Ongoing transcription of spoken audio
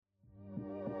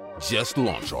just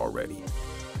launch already.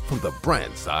 From the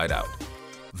brand side out,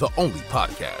 the only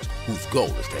podcast whose goal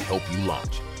is to help you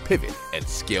launch, pivot, and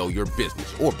scale your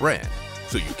business or brand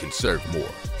so you can serve more,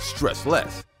 stress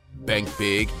less, bank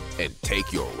big, and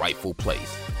take your rightful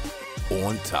place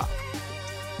on top.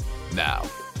 Now,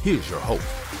 here's your host,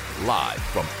 live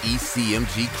from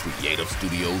ECMG Creative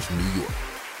Studios, New York,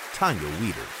 Tanya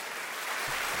Wieters.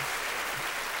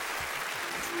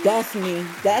 That's me.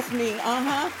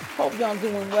 Hope y'all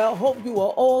doing well. Hope you are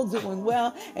all doing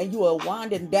well and you are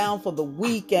winding down for the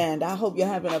weekend. I hope you're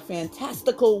having a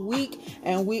fantastical week,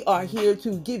 and we are here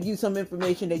to give you some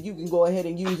information that you can go ahead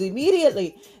and use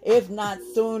immediately, if not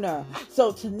sooner.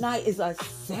 So tonight is our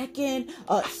second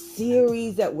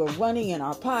series that we're running in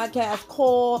our podcast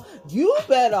called You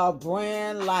Better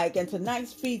Brand Like, and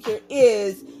tonight's feature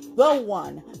is the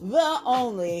one, the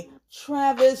only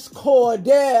Travis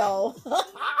Cordell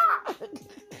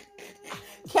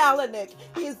Kalanick.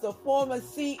 He is the former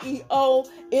CEO,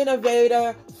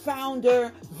 innovator,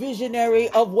 founder, visionary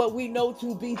of what we know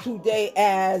to be today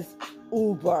as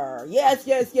Uber. Yes.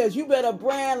 You better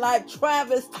brand like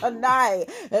Travis tonight.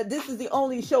 This is the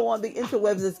only show on the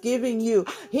interwebs that's giving you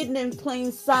hidden in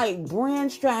plain sight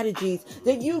brand strategies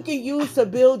that you can use to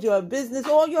build your business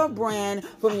or your brand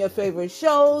from your favorite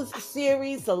shows,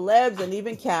 series, celebs, and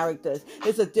even characters.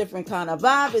 It's a different kind of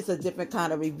vibe. It's a different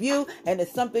kind of review, and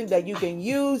it's something that you can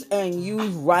use and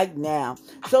use right now.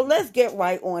 So let's get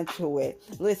right on to it.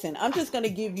 Listen, I'm just going to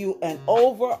give you an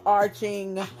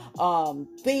overarching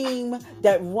theme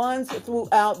that runs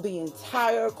throughout the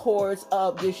entire course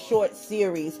of this short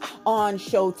series on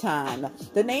Showtime.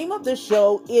 The name of the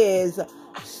show is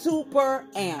Super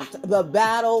Amped, the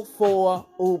battle for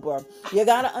Uber. You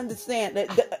got to understand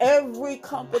that every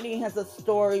company has a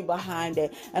story behind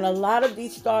it. And a lot of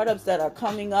these startups that are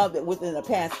coming up within the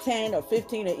past 10 or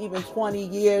 15 or even 20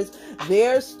 years,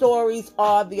 their stories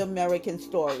are the American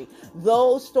story.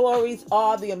 Those stories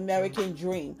are the American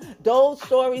dream. Those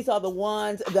stories are the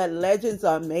ones that legends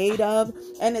are made of.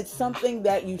 And it's something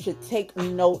that you should take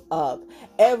note of.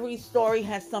 Every story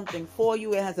has something for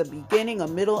you. It has a beginning, a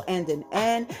middle, and an end.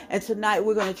 And tonight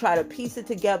we're going to try to piece it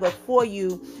together for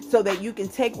you so that you can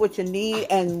take what you need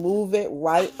and move it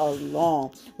right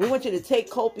along. We want you to take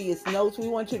copious notes. We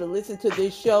want you to listen to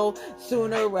this show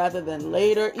sooner rather than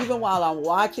later. Even while I'm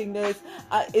watching this,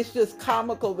 it's just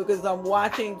comical because I'm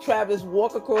watching Travis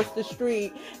walk across the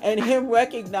street and him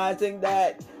recognizing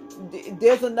that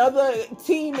there's another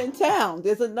team in town.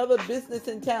 There's another business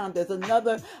in town. There's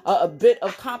another a bit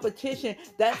of competition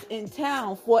that's in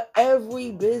town. For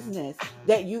every business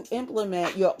that you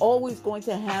implement, you're always going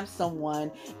to have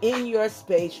someone in your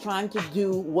space trying to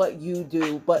do what you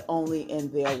do, but only in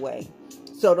their way.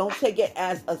 So don't take it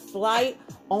as a slight.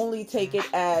 Only take it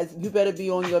as you better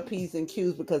be on your P's and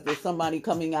Q's because there's somebody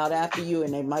coming out after you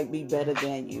and they might be better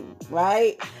than you,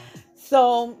 right?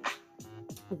 So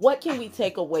what can we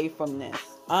take away from this?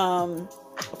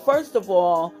 First of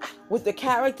all, with the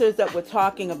characters that we're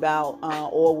talking about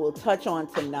or we'll touch on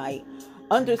tonight,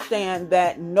 understand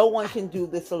that no one can do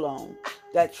this alone.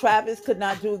 That Travis could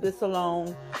not do this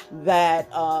alone.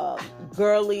 That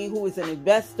Gurley, who is an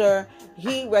investor,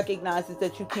 he recognizes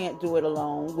that you can't do it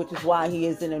alone, which is why he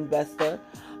is an investor.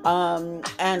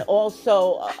 And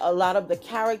also a lot of the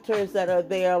characters that are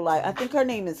there, like I think her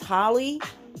name is Holly.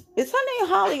 Is her name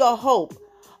Holly or Hope?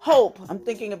 Hope. I'm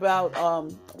thinking about,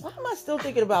 why am I still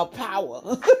thinking about Power?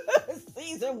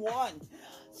 Season 1.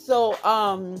 So,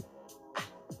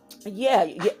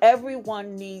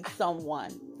 everyone needs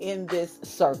someone in this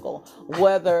circle,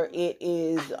 whether it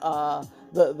is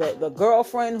the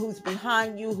girlfriend who's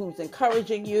behind you, who's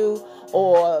encouraging you,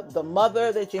 or the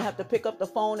mother that you have to pick up the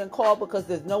phone and call because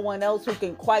there's no one else who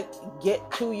can quite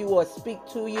get to you or speak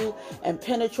to you and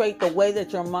penetrate the way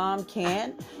that your mom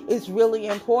can. It's really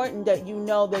important that you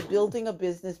know that building a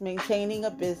business, maintaining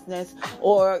a business,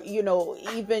 or,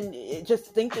 even just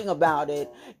thinking about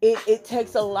it, it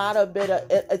takes a lot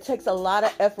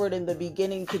of effort in the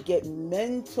beginning to get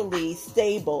mentally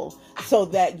stable so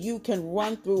that you can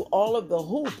run through all of the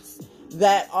hoops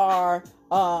that are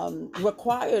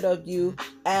required of you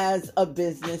as a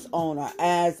business owner,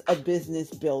 as a business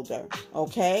builder.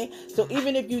 Okay. So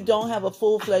even if you don't have a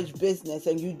full-fledged business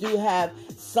and you do have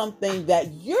something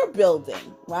that you're building,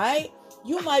 right?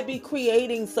 You might be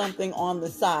creating something on the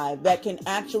side that can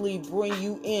actually bring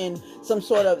you in some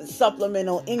sort of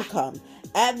supplemental income.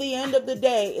 At the end of the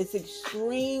day, it's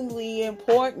extremely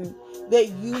important that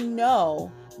you know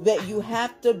that you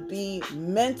have to be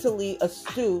mentally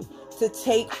astute to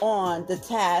take on the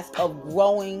task of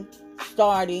growing,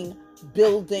 starting,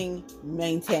 building,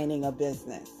 maintaining a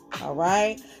business. All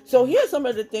right. So here's some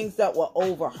of the things that were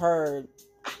overheard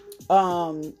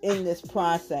in this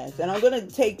process. And I'm going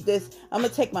to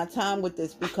take my time with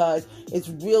this because it's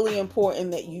really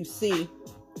important that you see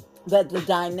that the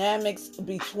dynamics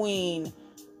between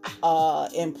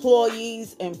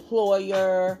employees,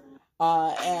 employer,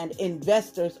 and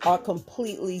investors are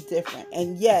completely different,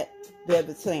 and yet they're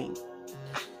the same.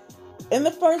 In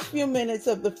the first few minutes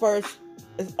of the first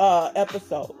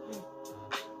episode,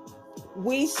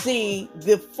 we see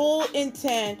the full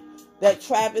intent that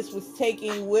Travis was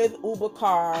taking with Uber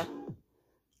car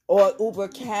or Uber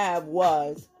cab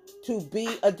was to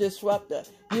be a disruptor.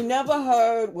 You never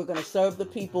heard, we're going to serve the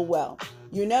people well.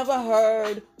 You never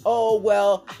heard, oh,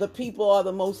 well, the people are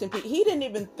the most important. He didn't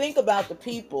even think about the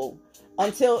people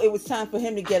until it was time for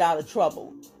him to get out of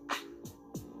trouble.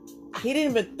 He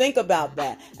didn't even think about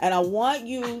that. And I want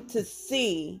you to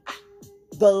see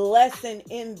the lesson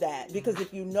in that, because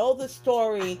if you know the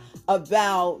story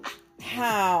about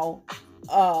how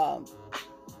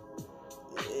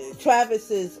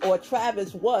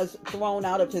Travis was thrown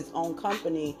out of his own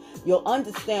company, you'll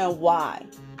understand why.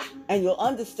 And you'll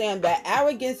understand that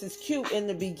arrogance is cute in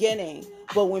the beginning,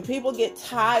 but when people get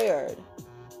tired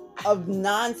of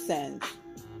nonsense,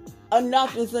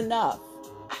 enough is enough.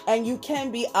 And you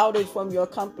can be outed from your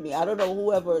company. I don't know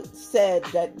whoever said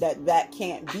that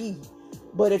can't be.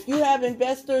 But if you have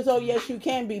investors, oh yes, you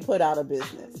can be put out of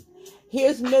business.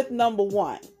 Here's myth number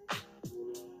one.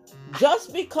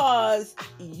 Just because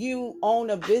you own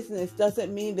a business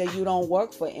doesn't mean that you don't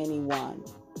work for anyone.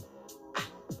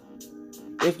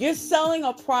 If you're selling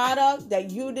a product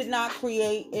that you did not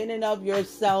create in and of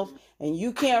yourself, and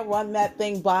you can't run that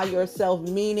thing by yourself,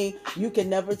 meaning you can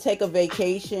never take a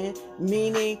vacation,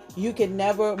 meaning you can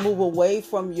never move away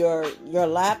from your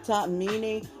laptop,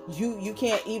 meaning you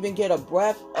can't even get a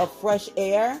breath of fresh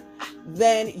air,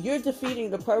 then you're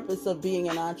defeating the purpose of being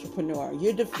an entrepreneur.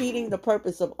 You're defeating the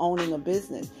purpose of owning a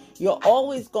business. You're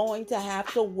always going to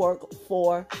have to work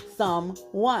for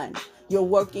someone. You're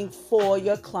working for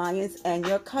your clients and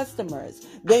your customers.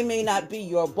 They may not be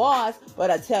your boss,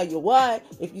 but I tell you what,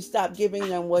 if you stop giving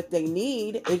them what they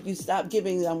need, if you stop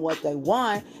giving them what they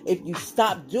want, if you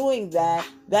stop doing that,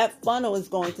 that funnel is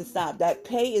going to stop. That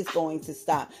pay is going to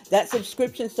stop. That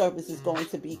subscription service is going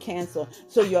to be canceled.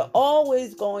 So you're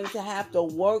always going to have to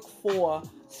work for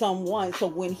someone. So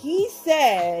when he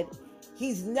said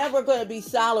he's never going to be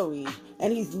salaried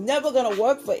and he's never going to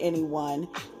work for anyone,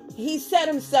 he set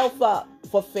himself up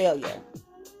for failure,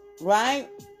 right?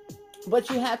 But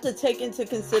you have to take into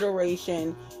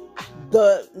consideration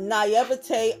the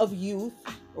naivete of youth,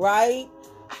 right?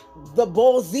 The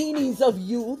Bolzinis of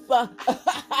youth.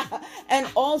 And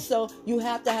also, you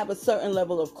have to have a certain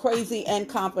level of crazy and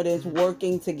confidence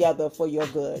working together for your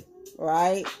good,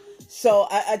 right? So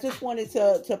I just wanted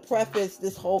to preface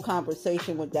this whole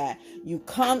conversation with that. You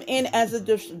come in as a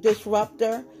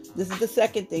disruptor. This is the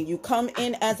second thing. You come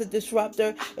in as a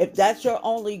disruptor. If that's your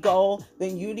only goal,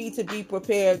 then you need to be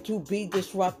prepared to be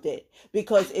disrupted.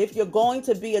 Because if you're going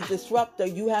to be a disruptor,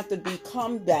 you have to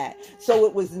become that. So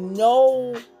it was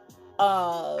no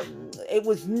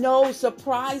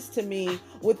surprise to me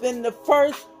within the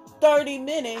first 30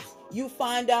 minutes, you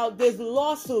find out there's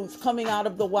lawsuits coming out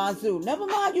of the wazoo. Never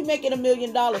mind you making $1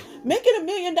 million. Making $1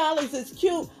 million is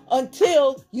cute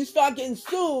until you start getting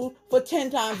sued for 10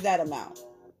 times that amount.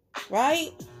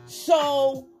 Right?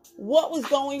 So what was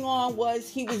going on was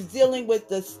he was dealing with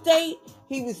the state.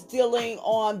 He was dealing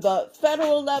on the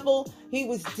federal level. He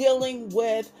was dealing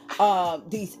with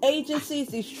these agencies,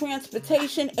 these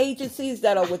transportation agencies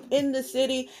that are within the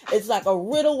city. It's like a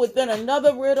riddle within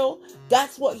another riddle.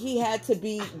 That's what he had to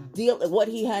deal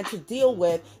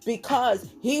with because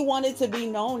he wanted to be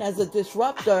known as a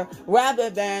disruptor rather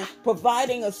than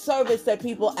providing a service that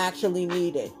people actually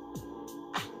needed.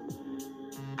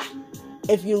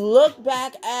 If you look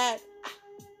back at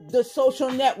the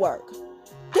social network,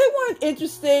 they weren't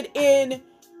interested in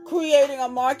creating a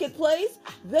marketplace.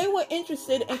 They were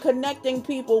interested in connecting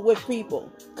people with people,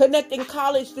 connecting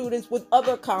college students with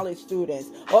other college students,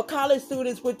 or college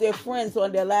students with their friends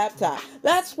on their laptop.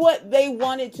 That's what they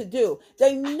wanted to do.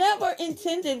 They never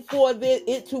intended for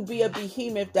it to be a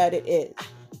behemoth that it is.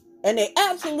 And they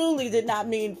absolutely did not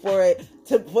mean for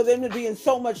them to be in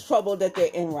so much trouble that they're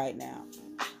in right now.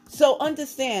 So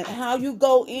understand, how you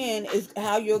go in is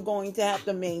how you're going to have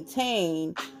to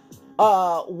maintain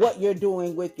what you're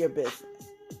doing with your business,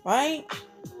 right?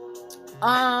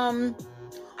 One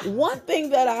thing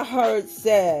that I heard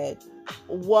said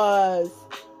was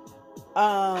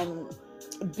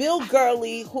Bill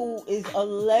Gurley, who is a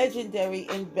legendary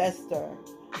investor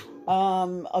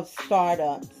of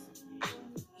startups.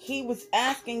 he was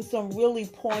asking some really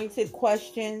pointed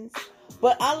questions,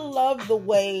 but I love the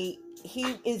way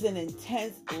he is an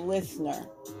intense listener.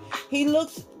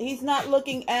 He's not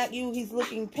looking at you, he's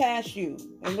looking past you,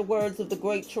 in the words of the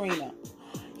great Trina.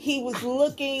 He was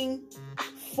looking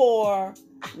for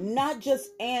not just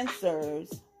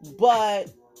answers,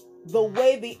 but the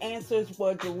way the answers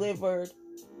were delivered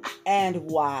and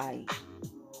why.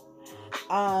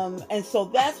 And so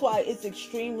that's why it's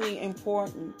extremely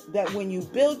important that when you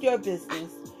build your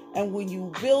business and when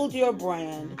you build your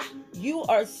brand, you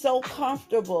are so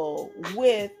comfortable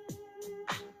with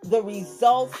the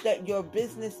results that your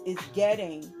business is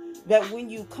getting that when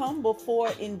you come before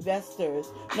investors,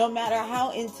 no matter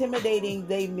how intimidating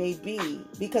they may be,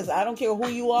 because I don't care who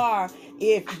you are,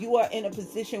 if you are in a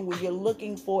position where you're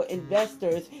looking for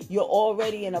investors, you're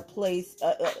already in a place,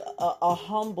 a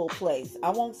humble place. I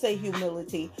won't say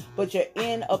humility, but you're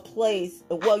in a place,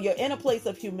 you're in a place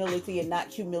of humility and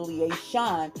not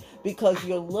humiliation, because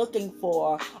you're looking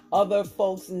for other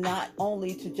folks not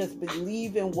only to just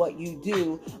believe in what you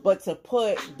do, but to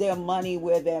put their money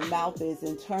where their mouth is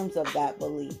in terms of that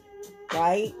belief,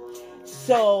 right?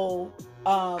 So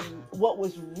what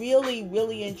was really,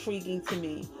 really intriguing to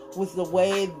me was the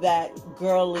way that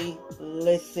Girly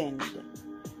listened.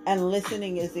 And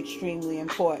listening is extremely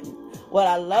important. What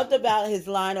I loved about his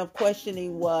line of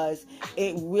questioning was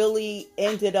it really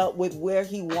ended up with where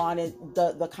he wanted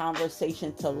the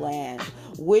conversation to land,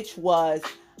 which was,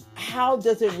 how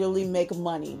does it really make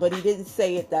money? But he didn't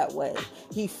say it that way.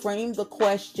 He framed the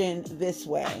question this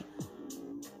way.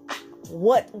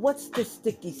 What's the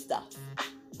sticky stuff?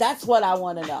 That's what I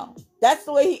want to know. That's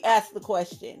the way he asked the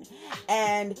question.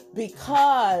 And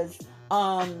because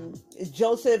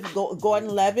Joseph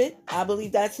Gordon-Levitt, I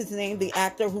believe that's his name, the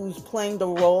actor who's playing the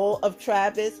role of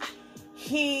Travis,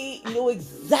 he knew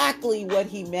exactly what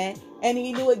he meant and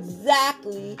he knew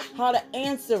exactly how to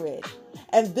answer it.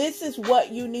 And this is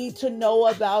what you need to know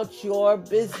about your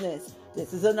business.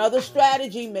 This is another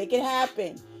strategy. Make it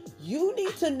happen. You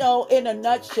need to know in a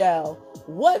nutshell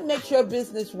what makes your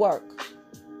business work.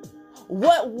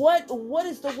 What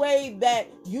is the way that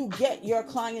you get your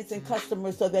clients and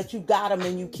customers so that you got them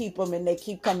and you keep them and they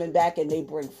keep coming back and they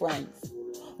bring friends?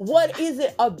 What is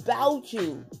it about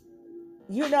you?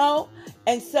 You know?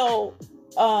 And so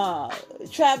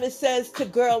Travis says to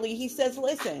Girly, he says,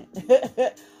 listen,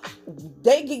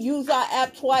 they can use our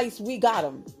app twice. We got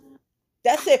them.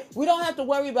 That's it. We don't have to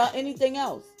worry about anything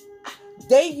else.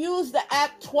 They use the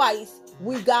app twice.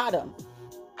 We got them.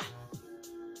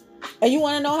 And you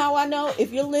want to know how I know?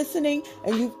 If you're listening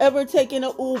and you've ever taken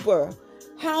an Uber,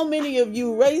 how many of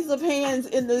you, raise of hands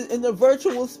in the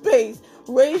virtual space,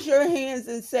 raise your hands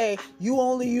and say you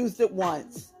only used it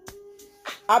once?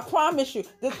 I promise you,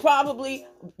 there's probably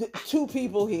 2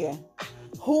 people here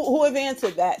who have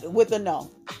answered that with a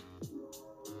no.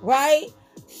 Right?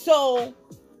 So,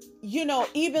 you know,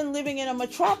 even living in a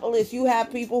metropolis, you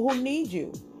have people who need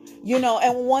you. You know,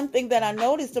 and one thing that I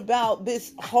noticed about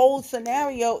this whole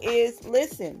scenario is,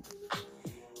 listen,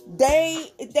 they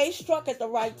struck at the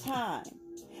right time.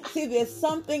 See, there's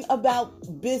something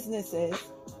about businesses,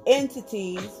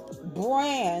 entities,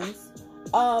 brands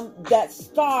that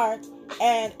start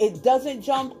and it doesn't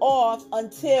jump off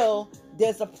until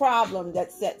there's a problem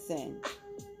that sets in.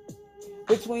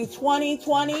 Between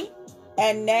 2020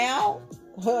 and now,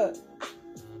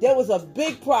 there was a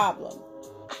big problem.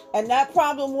 And that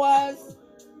problem was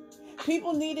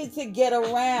people needed to get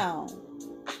around.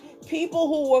 People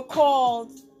who were called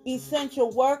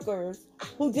essential workers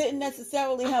who didn't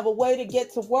necessarily have a way to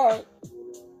get to work.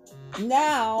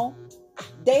 Now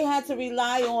they had to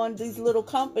rely on these little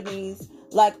companies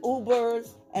like Ubers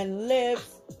and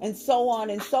Lyfts and so on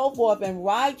and so forth, and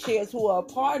ride shares who are a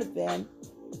part of them,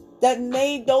 that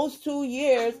made those 2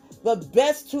 years the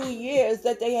best 2 years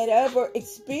that they had ever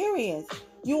experienced.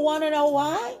 You want to know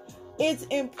why? It's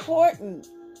important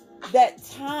that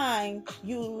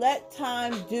you let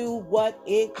time do what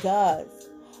it does.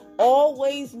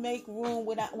 Always make room.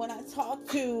 When I talk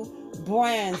to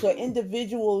brands or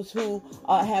individuals who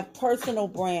have personal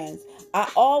brands,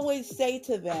 I always say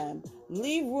to them,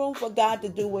 leave room for God to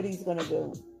do what he's going to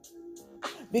do.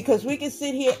 Because we can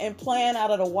sit here and plan out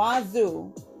of the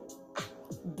wazoo,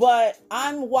 but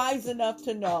I'm wise enough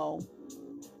to know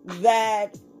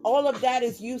that all of that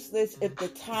is useless if the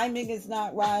timing is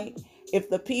not right, if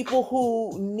the people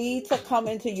who need to come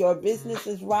into your business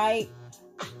is right.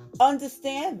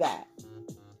 Understand that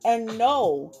and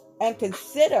know and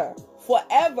consider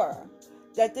forever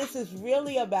that this is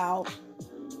really about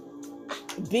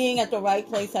being at the right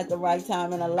place at the right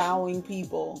time and allowing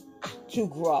people to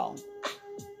grow,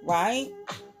 right?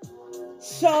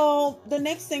 So the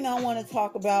next thing I want to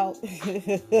talk about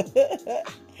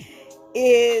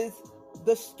is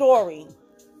the story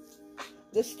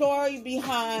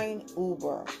behind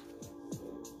Uber.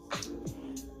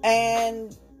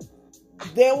 And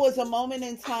there was a moment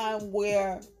in time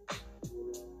where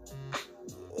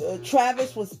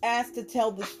Travis was asked to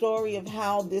tell the story of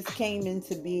how this came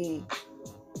into being.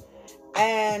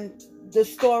 And the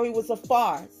story was a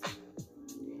farce.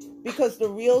 Because the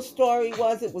real story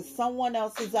was it was someone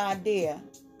else's idea.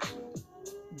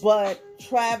 But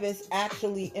Travis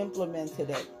actually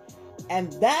implemented it.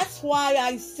 And that's why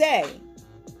I say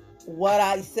what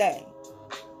I say.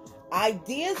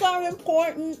 Ideas are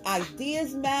important.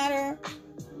 Ideas matter.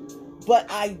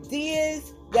 But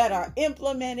ideas that are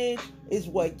implemented is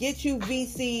what gets you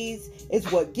VCs, is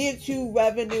what gets you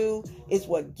revenue, is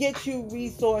what gets you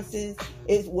resources,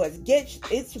 it's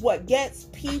what gets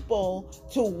people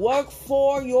to work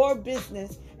for your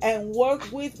business and work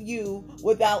with you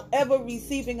without ever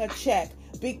receiving a check,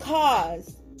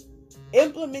 because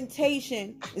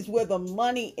implementation is where the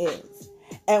money is.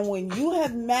 And when you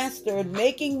have mastered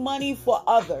making money for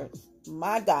others,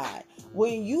 my God,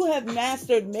 when you have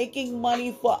mastered making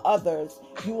money for others,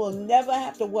 you will never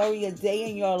have to worry a day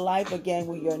in your life again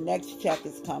where your next check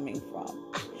is coming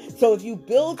from. So if you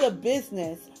build a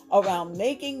business around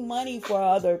making money for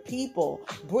other people,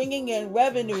 bringing in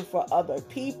revenue for other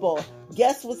people,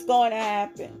 guess what's going to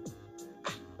happen?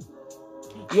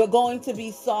 You're going to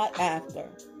be sought after.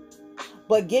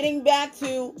 But getting back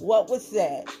to what was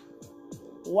said,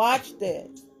 watch this.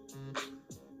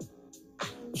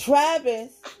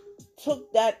 Travis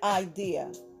took that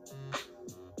idea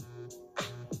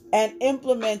and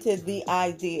implemented the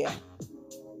idea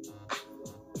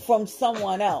from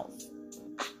someone else.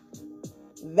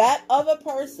 That other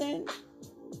person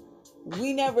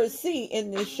we never see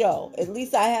in this show. At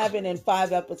least I haven't in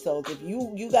 5 episodes. If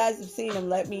you guys have seen them,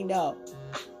 let me know.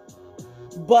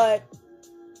 But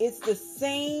it's the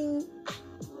same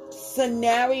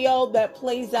scenario that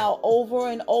plays out over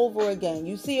and over again.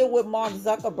 You see it with Mark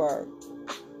Zuckerberg.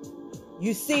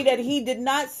 You see that he did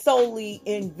not solely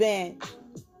invent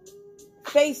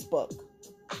Facebook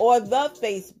or the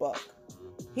Facebook.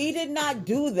 He did not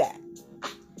do that.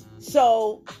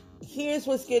 So here's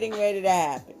what's getting ready to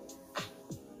happen.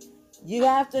 You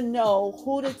have to know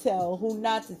who to tell, who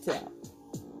not to tell.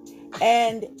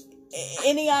 And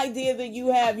any idea that you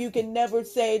have, you can never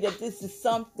say that this is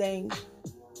something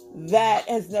that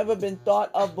has never been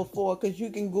thought of before, because you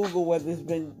can Google whether it's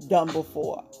been done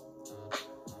before.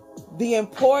 The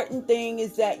important thing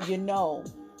is that you know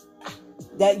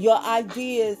that your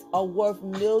ideas are worth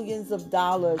millions of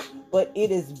dollars, but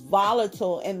it is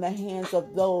volatile in the hands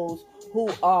of those who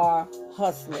are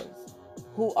hustlers,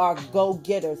 who are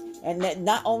go-getters. And that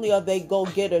not only are they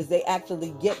go-getters, they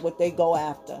actually get what they go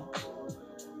after.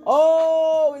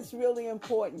 Oh, it's really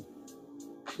important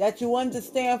that you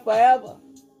understand forever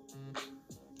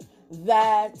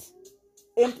that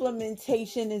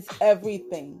implementation is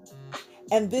everything.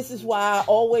 And this is why I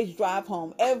always drive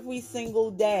home every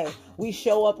single day. We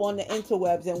show up on the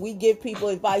interwebs and we give people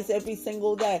advice every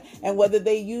single day. And whether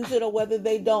they use it or whether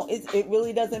they don't, it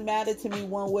really doesn't matter to me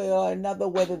one way or another,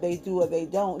 whether they do or they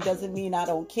don't. It doesn't mean I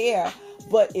don't care.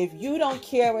 But if you don't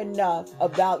care enough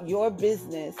about your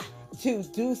business to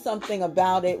do something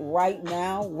about it right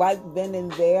now, right then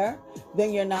and there,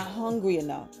 then you're not hungry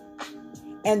enough.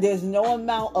 And there's no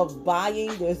amount of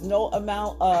buying, there's no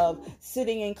amount of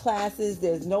sitting in classes,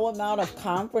 there's no amount of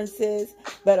conferences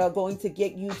that are going to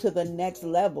get you to the next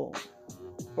level,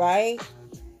 right?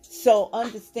 So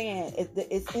understand,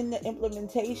 it's in the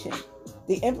implementation.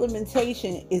 The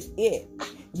implementation is it.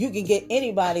 You can get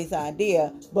anybody's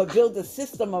idea, but build a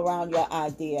system around your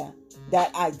idea,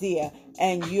 that idea,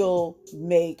 and you'll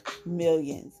make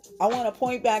millions. I want to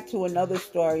point back to another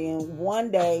story, and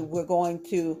one day we're going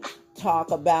to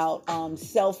talk about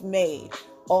Self-Made,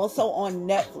 also on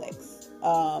Netflix,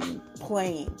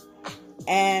 playing.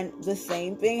 And the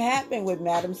same thing happened with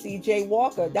Madam C.J.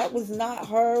 Walker. That was not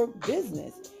her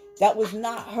business. That was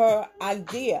not her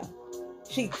idea.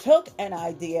 She took an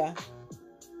idea.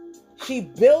 She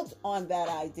built on that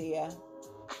idea.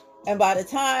 And by the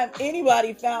time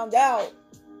anybody found out,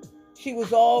 she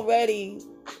was already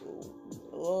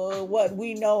what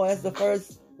we know as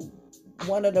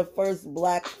one of the first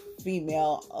black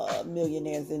female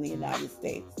millionaires in the United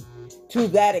States, to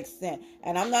that extent.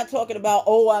 And I'm not talking about,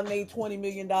 I made $20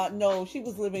 million. No, she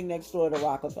was living next door to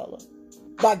Rockefeller.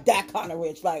 Like that kind of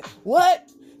rich. Like, what?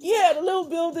 Yeah, the little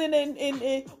building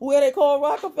in where they call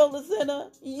Rockefeller Center.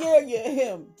 Yeah,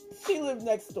 him. She lived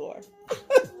next door.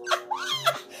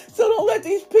 So don't let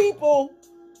these people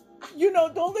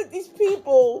Don't let these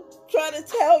people try to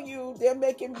tell you they're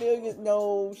making millions.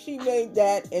 No, she made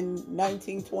that in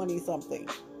 1920 something.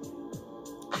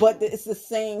 But it's the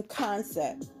same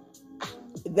concept,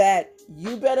 that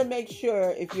you better make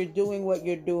sure if you're doing what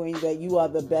you're doing that you are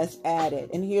the best at it.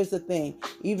 And here's the thing,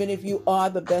 even if you are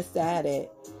the best at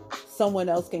it, someone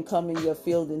else can come in your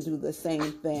field and do the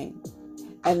same thing.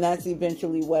 And that's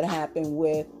eventually what happened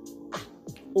with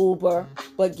Uber.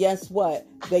 But guess what?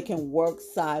 They can work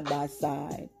side by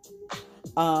side.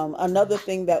 Another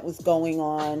thing that was going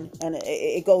on, and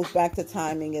it goes back to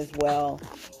timing as well,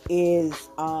 is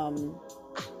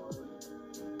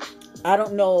I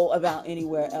don't know about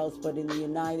anywhere else, but in the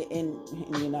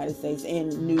United States, in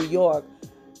New York,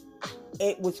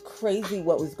 it was crazy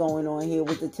what was going on here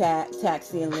with the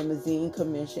Taxi and Limousine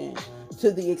Commission,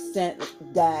 to the extent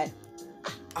that,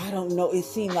 I don't know, it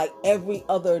seemed like every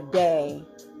other day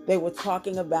they were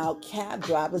talking about cab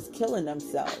drivers killing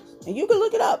themselves. And you can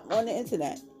look it up on the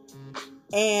internet.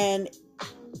 And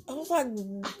I was like,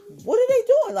 what are they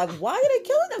doing? Like, why are they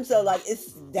killing themselves? Like,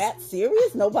 it's that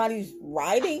serious? Nobody's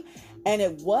riding? And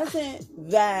it wasn't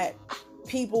that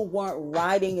people weren't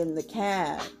riding in the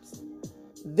cabs.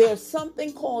 There's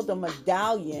something called a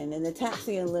medallion in the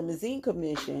Taxi and Limousine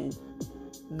Commission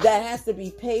that has to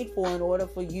be paid for in order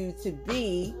for you to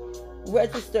be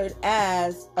registered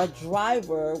as a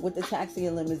driver with the Taxi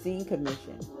and Limousine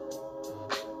Commission.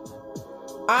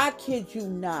 I kid you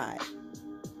not.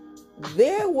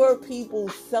 There were people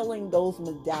selling those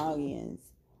medallions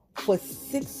for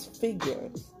 6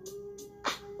 figures.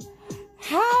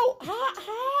 How?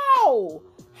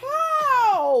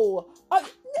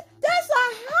 That's a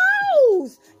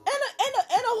house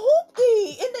and a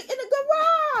hoopty in the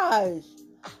garage.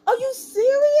 Are you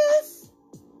serious?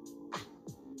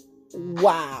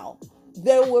 Wow.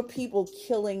 There were people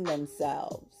killing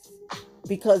themselves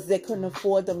because they couldn't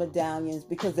afford the medallions,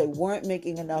 because they weren't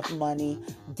making enough money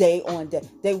day on day.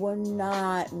 They were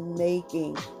not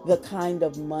making the kind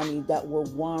of money that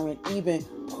would warrant even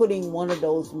putting one of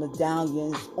those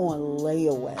medallions on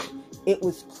layaway. It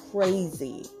was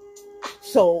crazy.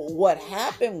 So what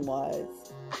happened was,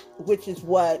 which is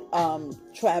what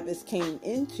Travis came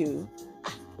into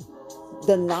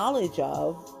the knowledge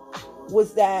of,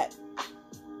 was that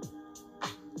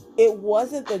it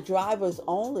wasn't the drivers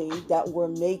only that were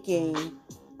making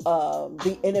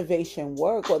the innovation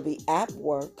work or the app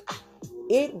work.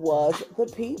 It was the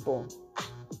people.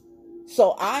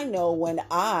 So I know when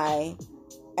I,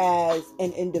 as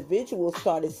an individual,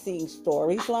 started seeing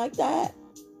stories like that,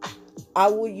 I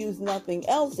would use nothing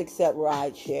else except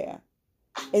rideshare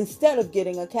instead of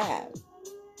getting a cab.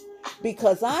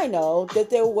 Because I know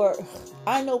that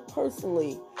I know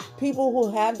personally people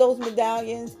who have those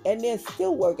medallions and they're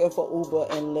still working for Uber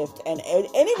and Lyft. And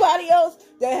anybody else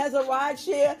that has a ride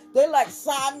share, they're like,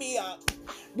 sign me up.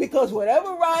 Because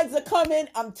whatever rides are coming,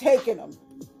 I'm taking them.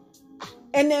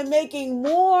 And they're making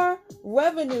more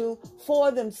revenue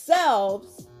for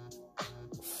themselves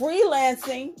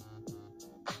freelancing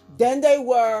than they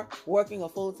were working a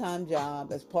full-time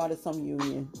job as part of some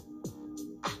union.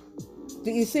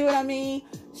 Do you see what I mean?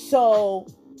 So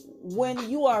when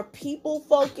you are people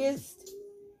focused,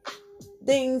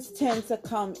 things tend to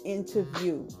come into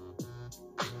view.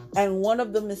 And one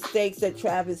of the mistakes that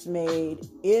Travis made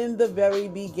in the very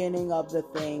beginning of the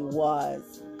thing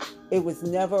was, it was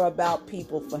never about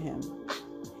people for him.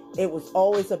 It was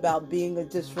always about being a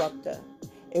disruptor.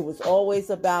 It was always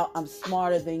about, I'm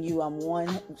smarter than you. I'm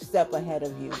one step ahead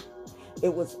of you.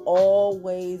 It was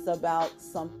always about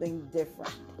something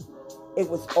different. It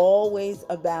was always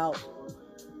about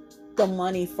the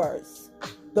money first,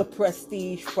 the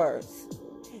prestige first,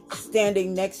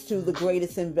 standing next to the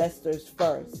greatest investors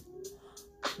first.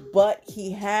 But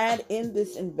he had in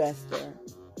this investor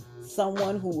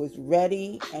someone who was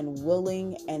ready and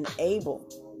willing and able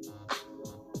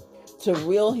to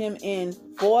reel him in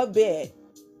for a bit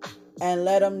and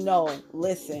let him know,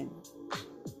 listen,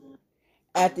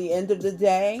 at the end of the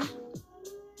day,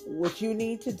 what you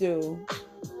need to do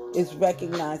is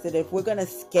recognize that if we're going to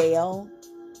scale,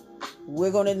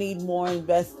 we're going to need more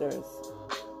investors.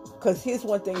 Because here's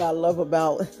one thing I love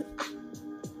about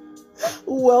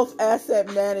wealth asset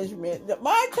management.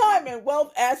 My time in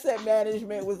wealth asset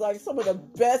management was like some of the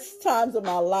best times of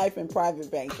my life in private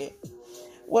banking.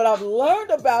 What I've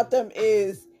learned about them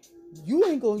is, you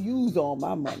ain't going to use all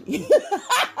my money.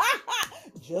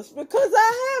 Just because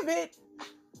I have it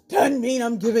doesn't mean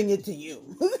I'm giving it to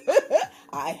you.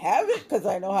 I have it because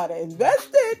I know how to invest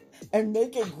it and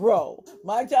make it grow.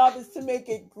 My job is to make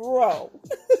it grow.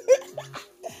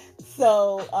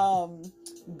 So,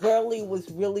 Gurley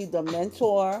was really the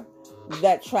mentor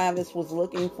that Travis was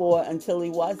looking for until he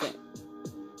wasn't.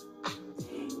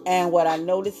 And what I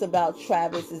notice about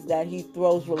Travis is that he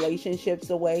throws relationships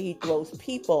away. He throws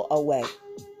people away.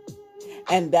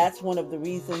 And that's one of the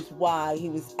reasons why he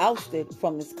was ousted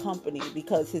from his company,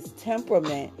 because his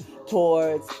temperament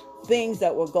towards things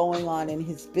that were going on in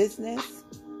his business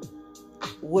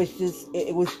was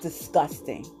it was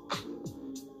disgusting.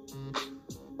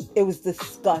 It was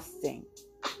disgusting,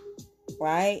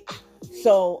 right?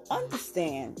 So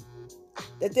understand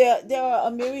that there are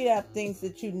a myriad of things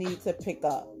that you need to pick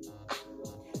up.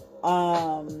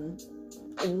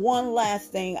 One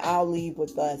last thing I'll leave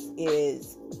with us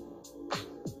is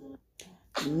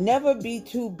never be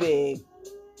too big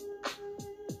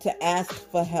to ask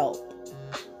for help.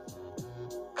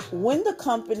 When the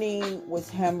company was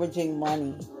hemorrhaging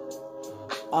money,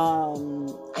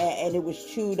 and it was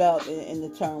chewed up in the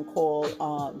term called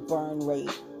burn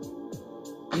rate,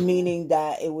 meaning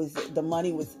that it was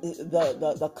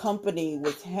the company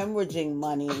was hemorrhaging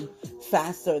money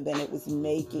faster than it was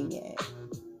making it.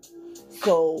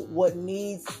 So what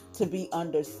needs to be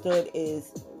understood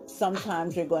is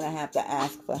sometimes you're going to have to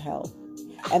ask for help.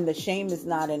 And the shame is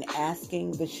not in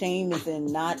asking. The shame is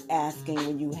in not asking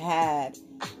when you had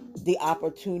the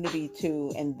opportunity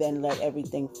to, and then let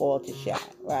everything fall to shit,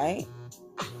 right?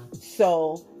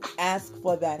 So ask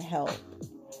for that help.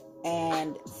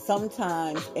 And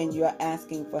sometimes in your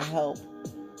asking for help,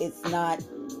 it's not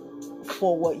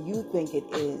for what you think it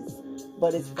is,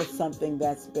 but it's for something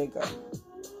that's bigger.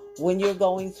 When you're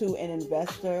going to an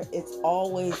investor, it's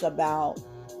always about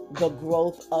the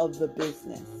growth of the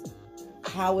business.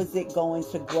 How is it going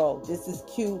to grow? This is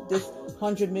cute. This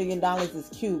 $100 million is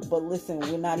cute, but listen,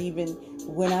 we're not even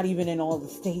in all the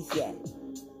states yet.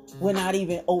 We're not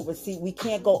even overseas. We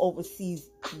can't go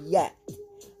overseas yet.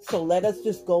 So let us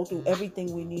just go through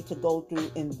everything we need to go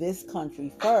through in this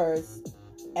country first,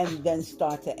 and then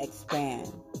start to expand.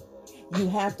 You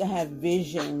have to have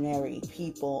visionary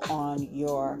people on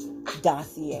your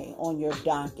dossier, on your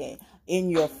docket, in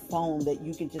your phone that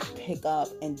you can just pick up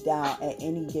and dial at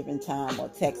any given time, or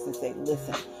text and say,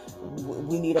 listen,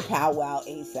 we need a powwow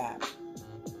ASAP.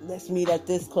 Let's meet at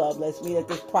this club. Let's meet at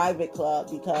this private club,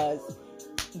 because,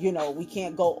 we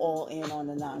can't go all in on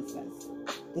the nonsense.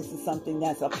 This is something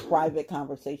that's a private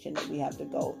conversation that we have to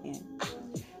go in.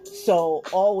 So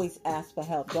always ask for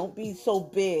help. Don't be so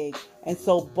big and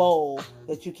so bold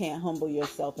that you can't humble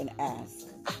yourself and ask,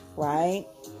 right?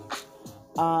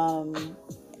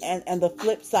 And the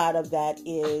flip side of that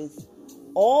is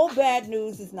all bad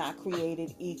news is not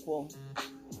created equal.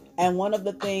 And one of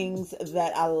the things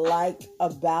that I like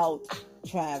about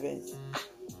Travis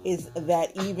is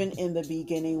that even in the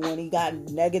beginning, when he got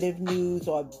negative news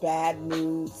or bad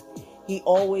news, he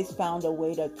always found a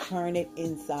way to turn it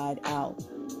inside out,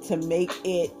 to make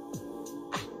it,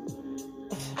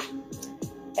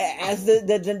 as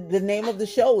the name of the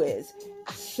show is,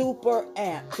 super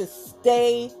amped, to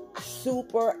stay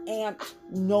super amped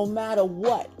no matter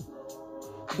what.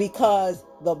 Because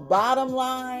the bottom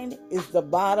line is the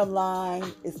bottom line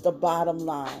is the bottom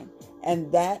line.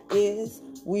 And that is,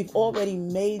 we've already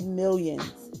made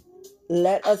millions.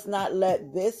 Let us not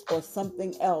let this or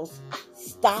something else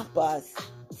stop us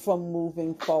from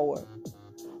moving forward.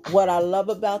 What I love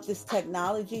about this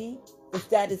technology is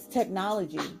that it's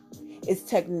technology. It's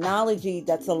technology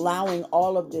that's allowing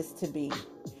all of this to be.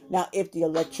 Now, if the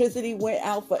electricity went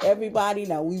out for everybody,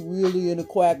 now we really in a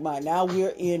quagmire. Now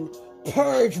we're in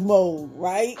purge mode,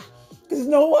 right? Because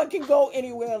no one can go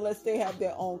anywhere unless they have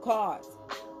their own cars.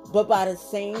 But by the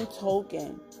same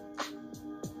token,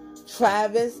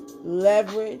 Travis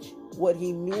leveraged what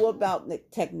he knew about the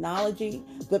technology,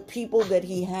 the people that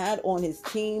he had on his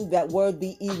team that were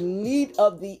the elite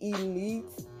of the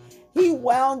elites. He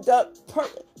wound up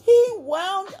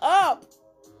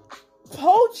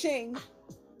poaching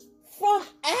from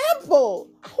Apple.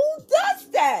 Who does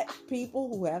that? People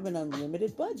who have an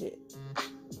unlimited budget.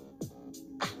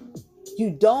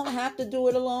 You don't have to do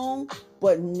it alone,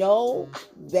 but know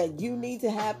that you need to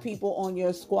have people on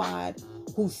your squad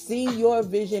who see your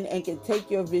vision and can take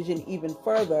your vision even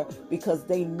further, because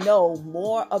they know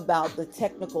more about the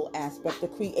technical aspect, the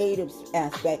creative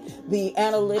aspect, the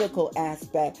analytical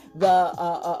aspect, the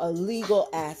legal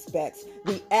aspects,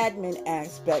 the admin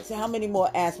aspects, how many more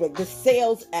aspects, the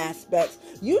sales aspects.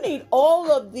 You need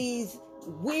all of these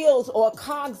wheels or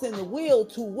cogs in the wheel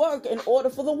to work in order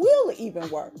for the wheel to even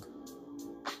work.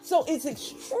 So it's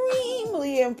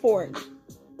extremely important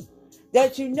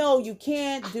that you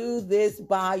can't do this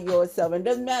by yourself. And it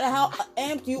doesn't matter how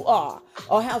amped you are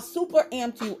or how super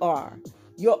amped you are.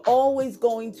 You're always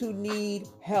going to need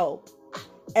help.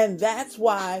 And that's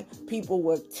why people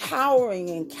were towering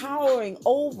and cowering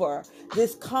over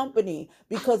this company,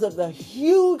 because of the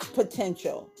huge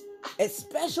potential,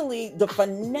 especially the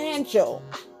financial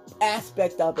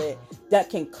aspect of it that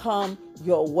can come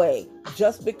your way,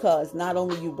 just because not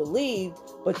only you believed,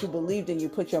 but you believed and you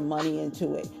put your money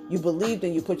into it. You believed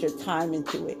and you put your time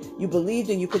into it. You believed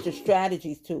and you put your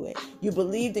strategies to it. You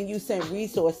believed and you sent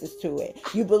resources to it.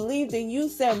 You believed and you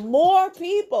sent more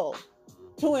people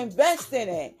to invest in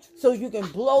it so you can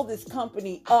blow this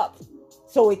company up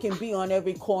so it can be on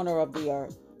every corner of the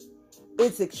earth.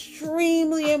 It's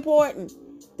extremely important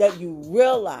that you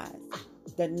realize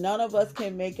that none of us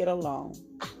can make it alone.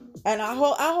 And I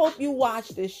hope you watch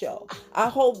this show. I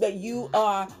hope that you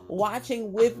are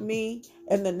watching with me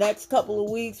in the next couple of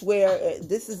weeks, where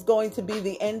this is going to be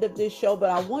the end of this show. But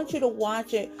I want you to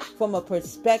watch it from a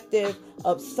perspective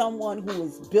of someone who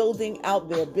is building out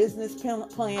their business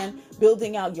plan,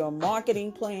 building out your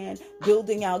marketing plan,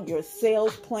 building out your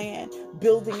sales plan,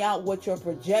 building out what your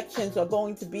projections are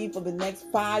going to be for the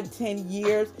next 5-10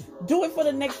 years. Do it for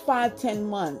the next 5-10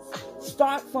 months.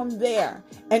 Start from there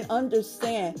and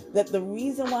understand that the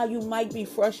reason why you might be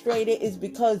frustrated is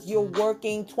because you're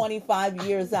working 25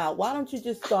 years out. Why don't you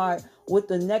just start with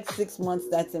the next 6 months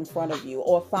that's in front of you,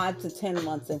 or 5 to 10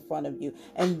 months in front of you,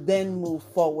 and then move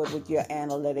forward with your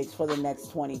analytics for the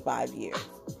next 25 years.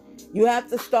 You have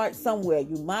to start somewhere.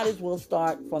 You might as well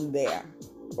start from there,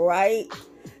 right?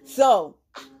 So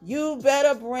you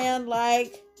better brand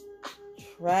like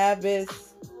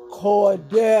Travis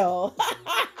Cordell.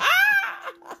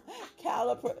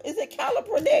 Is it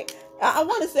Kaepernick? I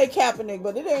want to say Kaepernick,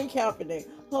 but it ain't Kaepernick.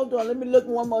 Hold on, let me look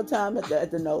one more time at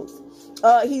the notes.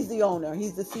 He's the owner.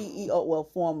 He's the CEO, well,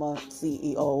 former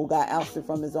CEO, who got ousted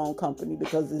from his own company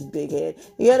because of his big head.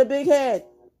 He had a big head.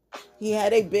 He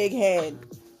had a big head.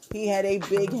 He had a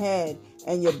big head.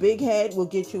 And your big head will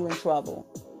get you in trouble.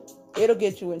 It'll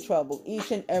get you in trouble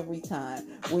each and every time.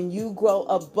 When you grow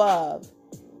above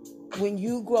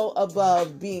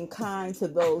being kind to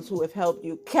those who have helped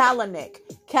you. Kalanick,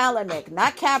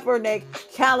 not Kaepernick,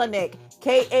 Kalanick,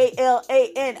 Kalanick,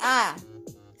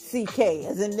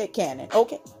 as in Nick Cannon.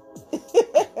 Okay.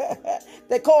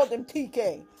 They called him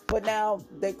TK, but now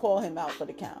they call him out for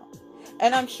the count.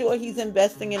 And I'm sure he's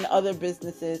investing in other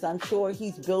businesses. I'm sure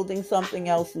he's building something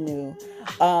else new.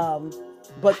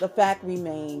 But the fact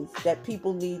remains that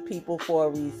people need people for a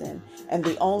reason. And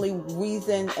the only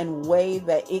reason and way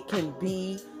that it can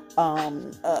be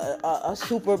a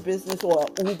super business or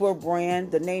an Uber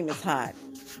brand, the name is hot.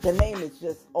 The name is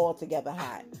just altogether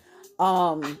hot.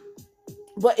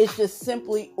 But it's just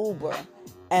simply Uber.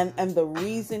 And the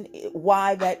reason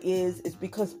why that is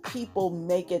because people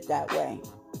make it that way.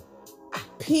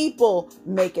 People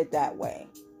make it that way.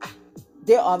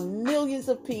 There are millions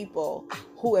of people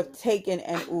who have taken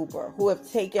an Uber, who have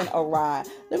taken a ride.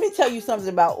 Let me tell you something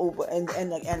about Uber and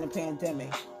the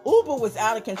pandemic. Uber was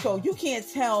out of control. You can't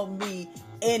tell me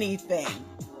anything.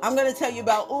 I'm going to tell you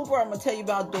about Uber. I'm going to tell you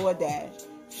about DoorDash.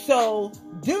 So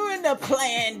during the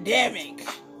pandemic,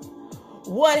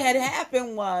 what had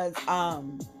happened was I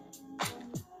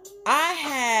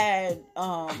had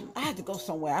to go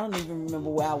somewhere. I don't even remember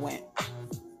where I went.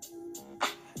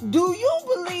 Do you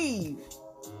believe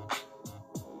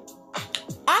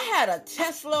I had a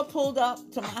Tesla pulled up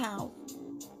to my house?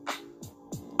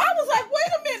 I was like,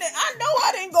 wait a minute. I know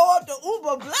I didn't go up to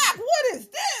Uber Black. What is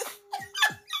this?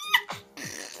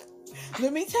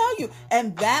 Let me tell you.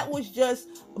 And that was just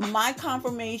my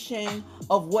confirmation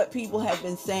of what people had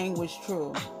been saying was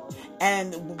true.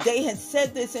 And they had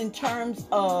said this in terms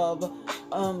of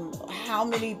how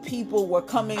many people were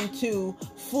coming to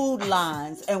food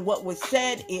lines. And what was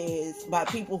said is by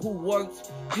people who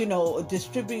worked,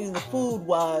 distributing the food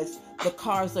was the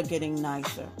cars are getting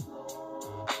nicer.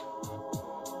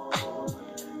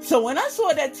 So when I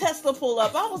saw that Tesla pull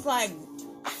up, I was like,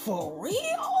 for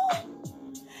real?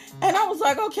 And I was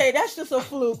like, okay, that's just a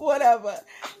fluke, whatever.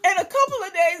 And a couple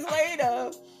of days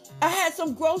later, I had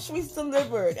some groceries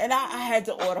delivered, and I had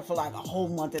to order for like a whole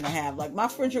month and a half. Like, my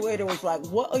refrigerator was like,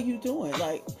 what are you doing?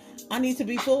 Like, I need to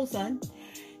be full, son.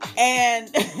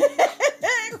 And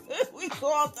we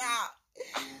called out.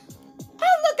 I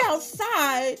look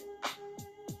outside.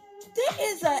 There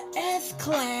is a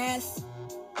S-Class,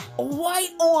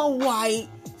 white on white,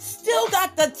 still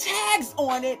got the tags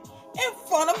on it in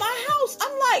front of my house.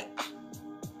 I'm like,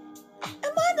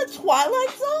 am I in the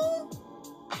Twilight Zone?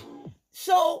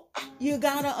 So you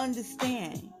gotta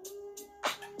understand,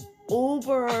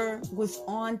 Uber was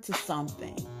on to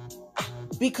something,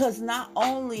 because not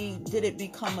only did it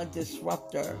become a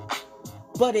disruptor,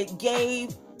 but it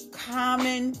gave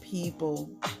common people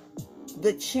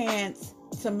the chance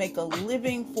to make a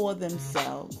living for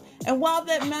themselves. And while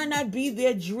that might not be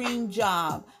their dream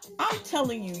job, I'm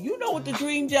telling you, you know what the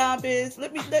dream job is?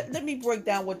 Let me break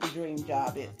down what the dream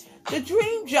job is. The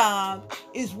dream job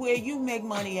is where you make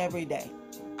money every day.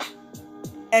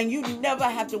 And you never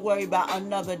have to worry about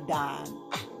another dime.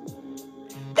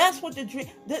 That's what the dream...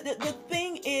 The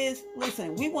thing is,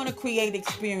 listen, we want to create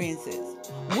experiences.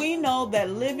 We know that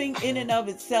living in and of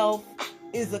itself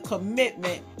is a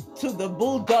commitment to the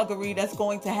bulldoggery that's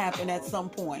going to happen at some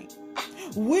point.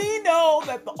 We know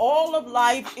that all of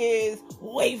life is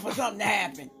wait for something to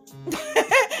happen.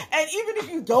 And even if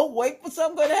you don't wait for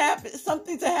something to happen,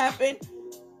 something's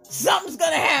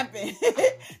going to happen.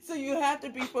 So you have to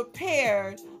be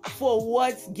prepared for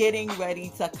what's getting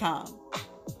ready to come.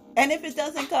 And if it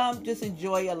doesn't come, just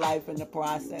enjoy your life in the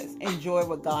process. Enjoy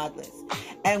regardless.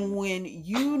 And when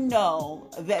you know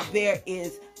that there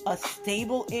is a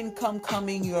stable income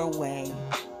coming your way,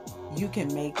 you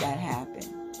can make that happen.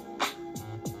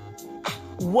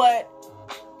 What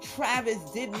Travis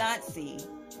did not see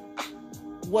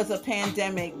was a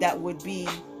pandemic that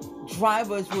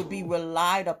drivers would be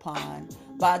relied upon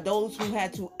by those who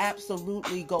had to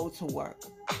absolutely go to work,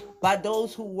 by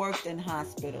those who worked in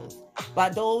hospitals, by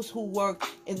those who worked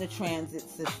in the transit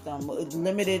system,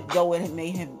 limited though it may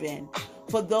have been,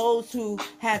 for those who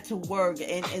had to work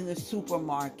in the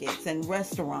supermarkets and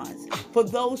restaurants, for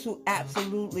those who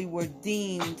absolutely were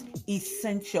deemed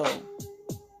essential.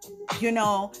 You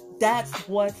know, that's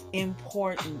what's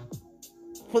important.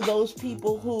 For those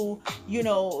people who,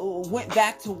 went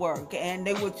back to work and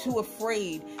they were too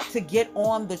afraid to get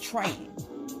on the train.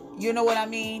 You know what I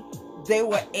mean? They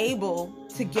were able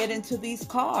to get into these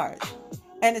cars.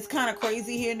 And it's kind of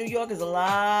crazy here in New York because a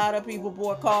lot of people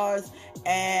bought cars.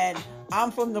 And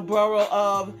I'm from the borough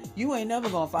of, you ain't never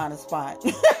going to find a spot.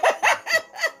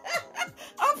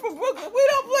 I'm from Brooklyn. We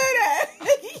don't play that.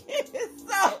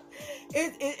 So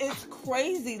it's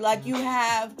crazy. Like you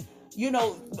have,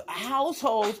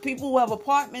 households, people who have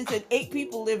apartments and 8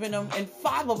 people live in them and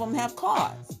 5 of them have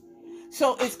cars.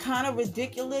 So it's kind of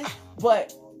ridiculous,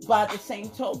 but by the same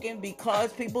token,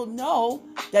 because people know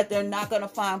that they're not going to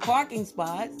find parking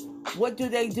spots, what do?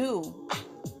 They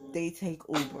take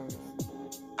Ubers.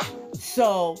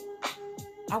 So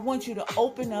I want you to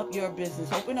open up your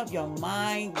business, open up your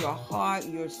mind, your heart,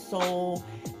 your soul,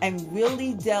 and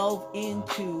really delve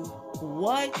into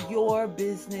what your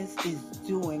business is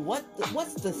doing.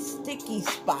 What's the sticky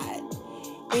spot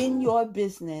in your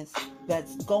business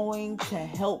that's going to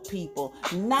help people?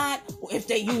 Not if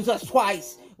they use us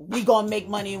twice, we gonna make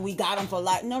money and we got them for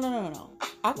life. No.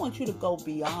 I want you to go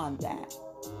beyond that.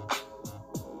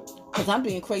 Because I'm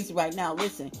being crazy right now.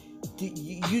 Listen,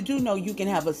 you do know you can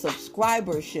have a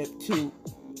subscribership to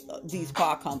these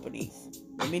car companies.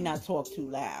 Let me not talk too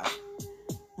loud.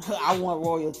 I want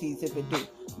royalties if it do.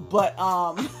 But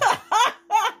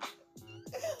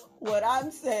what I'm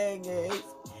saying is,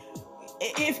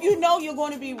 if you know you're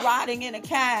going to be riding in a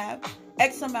cab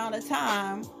X amount of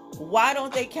time, why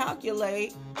don't they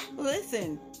calculate,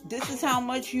 listen, this is how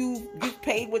much you've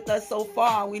paid with us so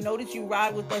far. We know that you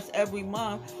ride with us every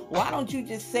month. Why don't you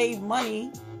just save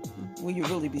money? Will you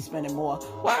really be spending more?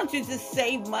 Why don't you just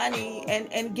save money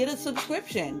and get a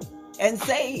subscription and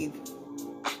save?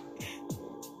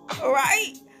 All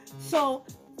right? So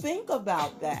think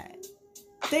about that.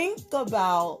 Think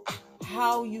about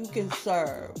how you can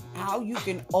serve, how you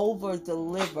can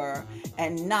over-deliver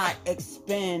and not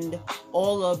expend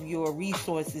all of your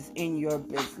resources in your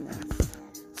business.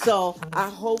 So I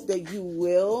hope that you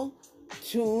will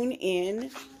tune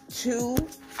in to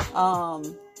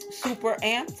Super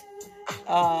Amped,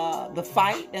 the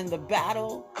fight and the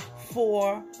battle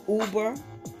for Uber.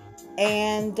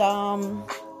 And I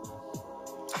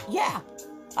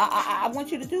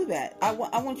want you to do that. I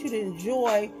want you to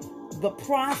enjoy the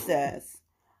process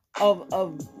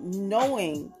of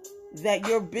knowing that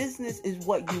your business is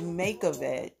what you make of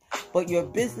it, but your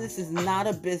business is not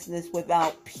a business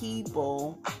without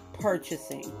people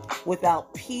purchasing,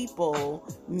 without people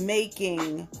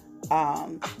making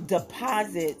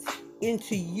deposits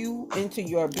into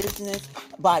your business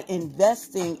by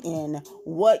investing in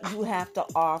what you have to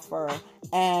offer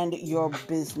and your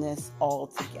business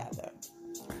altogether.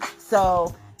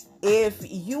 So if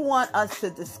you want us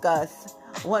to discuss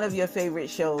one of your favorite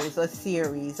shows or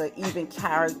series or even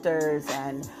characters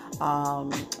and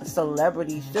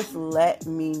celebrities, just let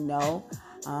me know.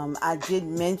 I did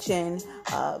mention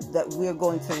that we're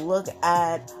going to look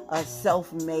at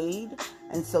Self-Made.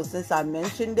 And so since I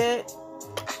mentioned it,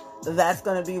 that's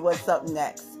going to be what's up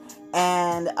next.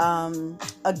 And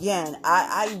again,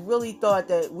 I really thought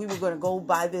that we were going to go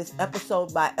by this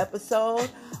episode by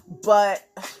episode, but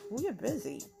we're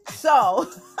busy. So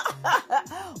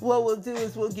what we'll do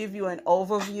is we'll give you an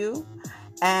overview.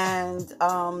 And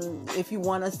if you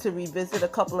want us to revisit a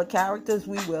couple of characters,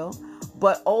 we will.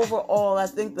 But overall, I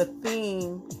think the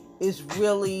theme is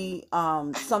really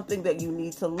something that you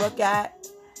need to look at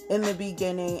in the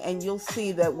beginning. And you'll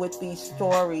see that with these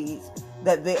stories,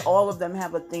 that all of them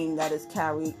have a theme that is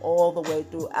carried all the way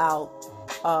throughout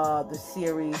the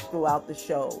series, throughout the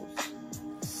shows.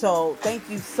 So thank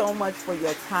you so much for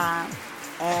your time.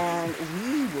 And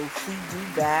we will see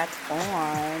you back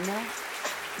on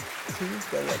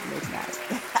Tuesday at midnight.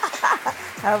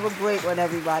 Have a great one,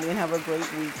 everybody, and have a great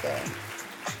weekend.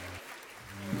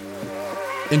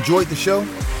 Enjoyed the show?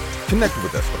 Connect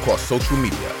with us across social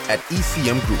media at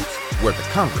ECM Groups, where the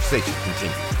conversation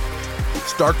continues.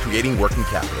 Start creating working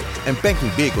capital and banking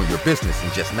big on your business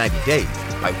in just 90 days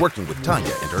by working with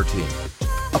Tanya and her team.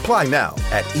 Apply now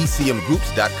at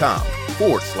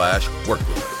ecmgroups.com/work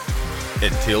with us.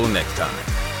 Until next time,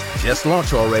 just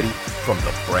launch already from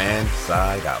the brand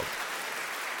side out.